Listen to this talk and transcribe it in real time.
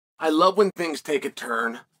I love when things take a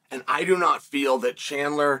turn, and I do not feel that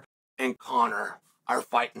Chandler and Conor are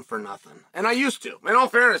fighting for nothing. And I used to. In all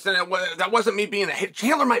fairness, and that wasn't me being a hit.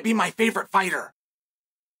 Chandler might be my favorite fighter.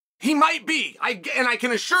 He might be. And I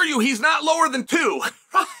can assure you he's not lower than 2.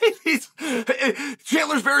 Right?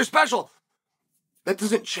 Chandler's very special. That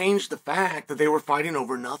doesn't change the fact that they were fighting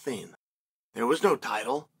over nothing. There was no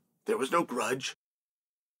title. There was no grudge.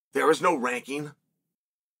 There was no ranking.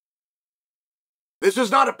 This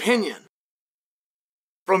is not opinion.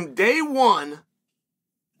 From day one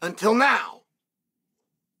until now,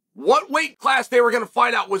 what weight class they were going to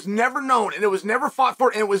fight out was never known, and it was never fought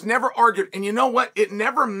for, and it was never argued. And you know what? It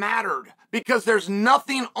never mattered because there's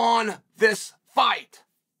nothing on this fight.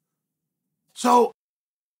 So,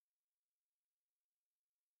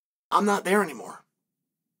 I'm not there anymore.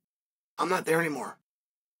 I'm not there anymore.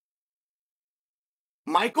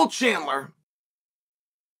 Michael Chandler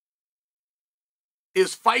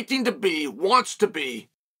is fighting to be, wants to be,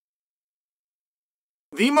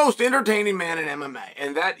 the most entertaining man in MMA,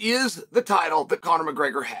 and that is the title that Conor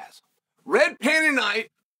McGregor has. Red Panty Night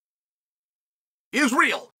is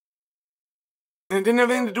real. And it didn't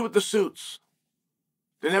have anything to do with the suits.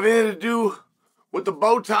 Didn't have anything to do with the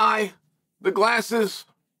bow tie, the glasses,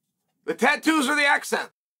 the tattoos, or the accent.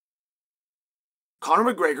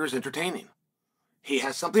 Conor McGregor is entertaining. He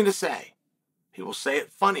has something to say. He will say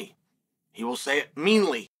it funny. He will say it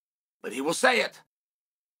meanly, but he will say it.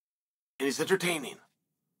 And he's entertaining.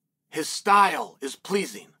 His style is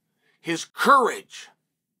pleasing. His courage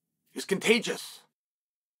is contagious.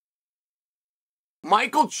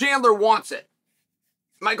 Michael Chandler wants it.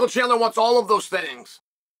 Michael Chandler wants all of those things.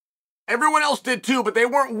 Everyone else did too, but they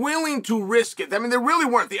weren't willing to risk it. I mean, they really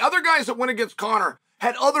weren't. The other guys that went against Conor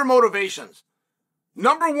had other motivations.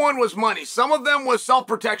 Number one was money. Some of them was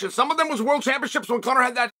self-protection. Some of them was world championships when Conor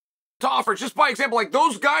had that to offer. Just by example, like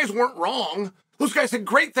those guys weren't wrong. Those guys had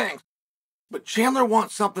great things. But Chandler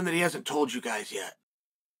wants something that he hasn't told you guys yet.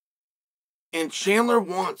 And Chandler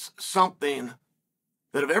wants something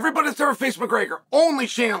that of everybody that's ever faced McGregor, only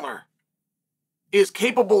Chandler is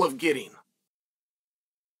capable of getting.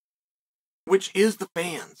 Which is the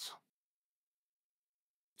fans.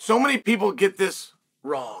 So many people get this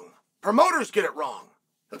wrong. Promoters get it wrong.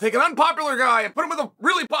 They'll take an unpopular guy and put him with a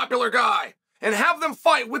really popular guy and have them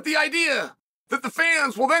fight with the idea that the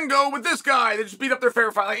fans will then go with this guy. They just beat up their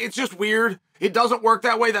favorite fight. Like, it's just weird. It doesn't work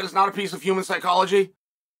that way. That is not a piece of human psychology.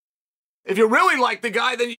 If you really like the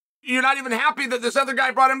guy, then you're not even happy that this other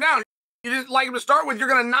guy brought him down. You didn't like him to start with. You're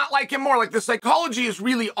going to not like him more. Like, the psychology is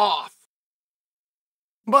really off.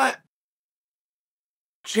 But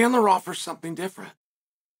Chandler offers something different.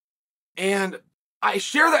 And I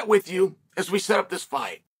share that with you as we set up this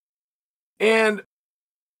fight. And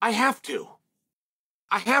I have to.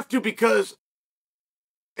 I have to because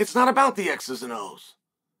it's not about the X's and O's.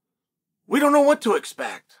 We don't know what to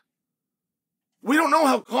expect. We don't know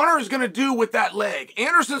how Conor is going to do with that leg.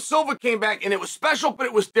 Anderson Silva came back and it was special, but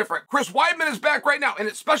it was different. Chris Weidman is back right now and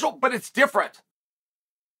it's special, but it's different.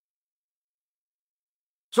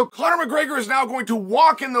 So Conor McGregor is now going to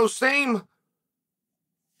walk in those same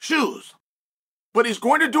shoes, but he's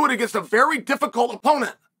going to do it against a very difficult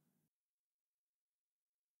opponent.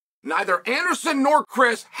 Neither Anderson nor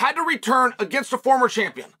Chris had to return against a former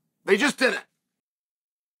champion. They just didn't.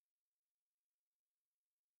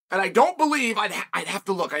 And I don't believe, I'd have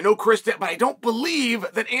to look, I know Chris did, but I don't believe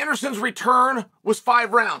that Anderson's return was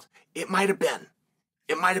 5 rounds. It might have been.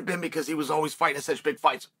 It might have been because he was always fighting such big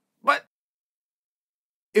fights. But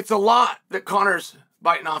it's a lot that Conor's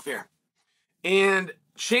biting off here. And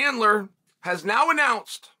Chandler has now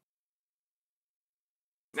announced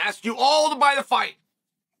and asked you all to buy the fight.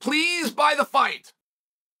 Please buy the fight.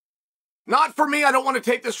 Not for me. I don't want to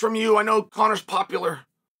take this from you. I know Conor's popular.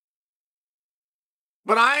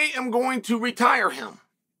 But I am going to retire him.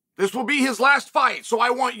 This will be his last fight. So I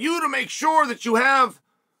want you to make sure that you have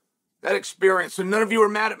that experience. So none of you are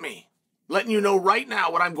mad at me. Letting you know right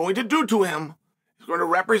now what I'm going to do to him is going to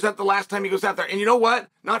represent the last time he goes out there. And you know what?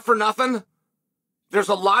 Not for nothing. There's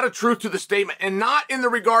a lot of truth to the statement. And not in the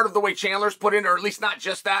regard of the way Chandler's put in, or at least not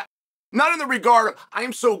just that. Not in the regard of,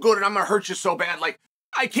 I'm so good and I'm going to hurt you so bad. Like,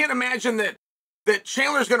 I can't imagine that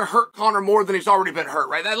Chandler's going to hurt Conor more than he's already been hurt,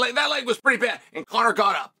 right? That leg was pretty bad. And Conor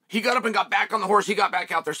got up. He got up and got back on the horse. He got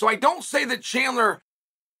back out there. So I don't say that Chandler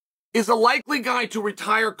is a likely guy to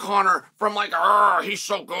retire Conor from like, he's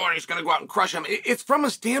so good, he's going to go out and crush him. It's from a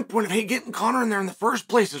standpoint of, hey, getting Conor in there in the first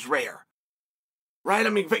place is rare, right? I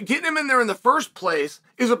mean, getting him in there in the first place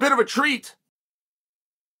is a bit of a treat.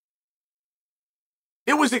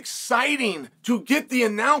 It was exciting to get the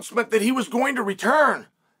announcement that he was going to return.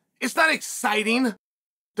 It's not exciting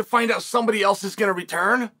to find out somebody else is going to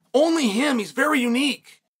return. Only him. He's very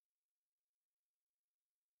unique.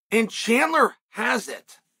 And Chandler has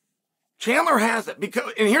it. Chandler has it.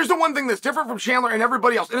 And here's the one thing that's different from Chandler and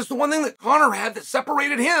everybody else. And it's the one thing that Conor had that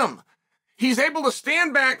separated him. He's able to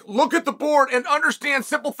stand back, look at the board, and understand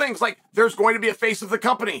simple things like there's going to be a face of the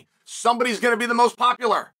company. Somebody's going to be the most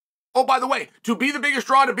popular. Oh, by the way, to be the biggest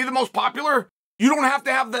draw, to be the most popular, you don't have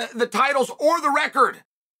to have the titles or the record.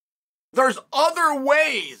 There's other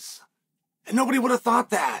ways. And nobody would have thought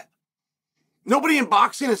that. Nobody in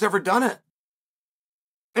boxing has ever done it.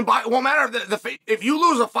 And it won't matter if you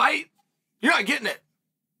lose a fight, you're not getting it.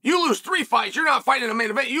 You lose 3 fights, you're not fighting a main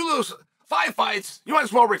event. You lose 5 fights, you might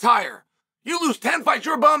as well retire. You lose 10 fights,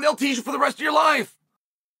 you're a bum. They'll tease you for the rest of your life.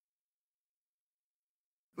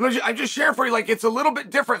 I'm just sharing for you, like, it's a little bit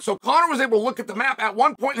different. So Conor was able to look at the map at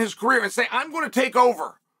one point in his career and say, I'm going to take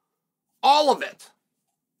over all of it.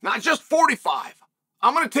 Not just 45.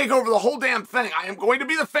 I'm going to take over the whole damn thing. I am going to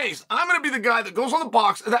be the face. I'm going to be the guy that goes on the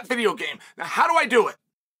box of that video game. Now, how do I do it?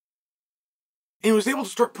 And he was able to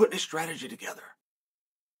start putting his strategy together.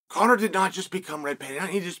 Conor did not just become red painted.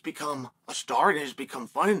 He just become a star. He didn't just become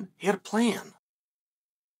fun. He had a plan.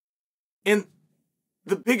 And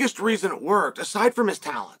the biggest reason it worked, aside from his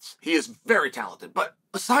talents, he is very talented, but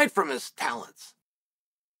aside from his talents,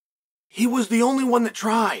 he was the only one that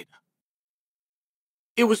tried.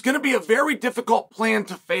 It was going to be a very difficult plan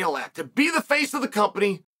to fail at, to be the face of the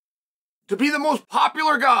company, to be the most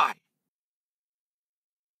popular guy.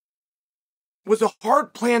 Was a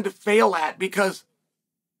hard plan to fail at because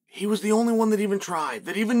he was the only one that even tried,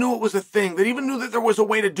 that even knew it was a thing, that even knew that there was a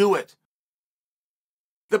way to do it.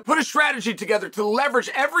 That put a strategy together to leverage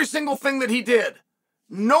every single thing that he did.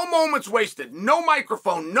 No moments wasted, no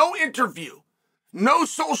microphone, no interview, no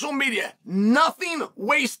social media, nothing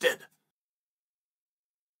wasted.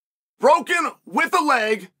 Broken with a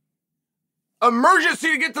leg,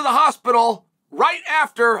 emergency to get to the hospital right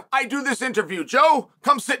after I do this interview. Joe,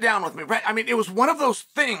 come sit down with me. Right? I mean, it was one of those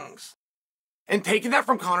things. And taking that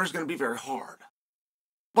from Conor is going to be very hard.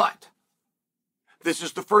 But this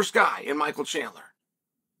is the first guy in Michael Chandler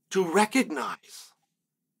to recognize,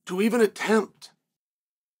 to even attempt.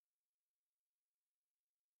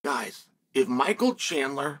 Guys, if Michael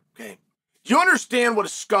Chandler, okay, do you understand what a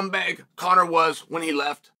scumbag Conor was when he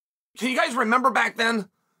left? Can you guys remember back then?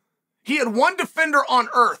 He had one defender on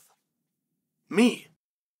earth. Me.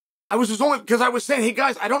 I was his only, because I was saying, hey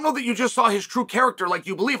guys, I don't know that you just saw his true character like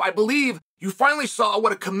you believe. I believe you finally saw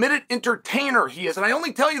what a committed entertainer he is. And I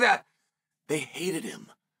only tell you that they hated him.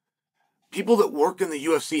 People that work in the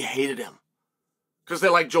UFC hated him because they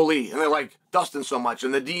like Jolie and they like Dustin so much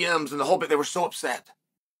and the DMs and the whole bit. They were so upset.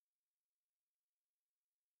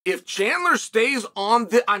 If Chandler stays on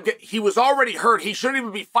he was already hurt. He shouldn't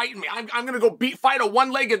even be fighting me. I'm going to go fight a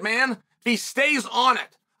one-legged man. If he stays on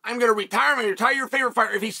it, I'm going to retire your favorite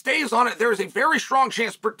fighter. If he stays on it, there is a very strong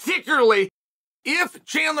chance, particularly if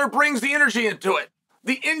Chandler brings the energy into it,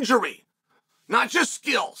 the injury, not just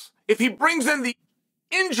skills. If he brings in the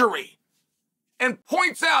injury and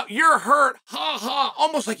points out, you're hurt, ha ha,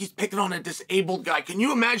 almost like he's picking on a disabled guy. Can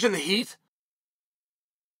you imagine the heat?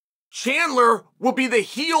 Chandler will be the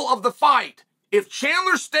heel of the fight. If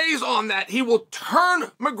Chandler stays on that, he will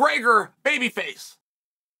turn McGregor babyface.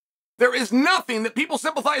 There is nothing that people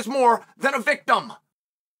sympathize more than a victim.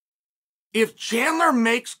 If Chandler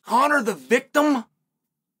makes Conor the victim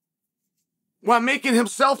while making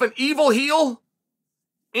himself an evil heel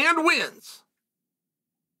and wins,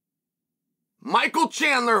 Michael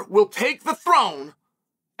Chandler will take the throne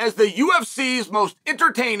as the UFC's most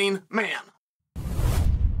entertaining man.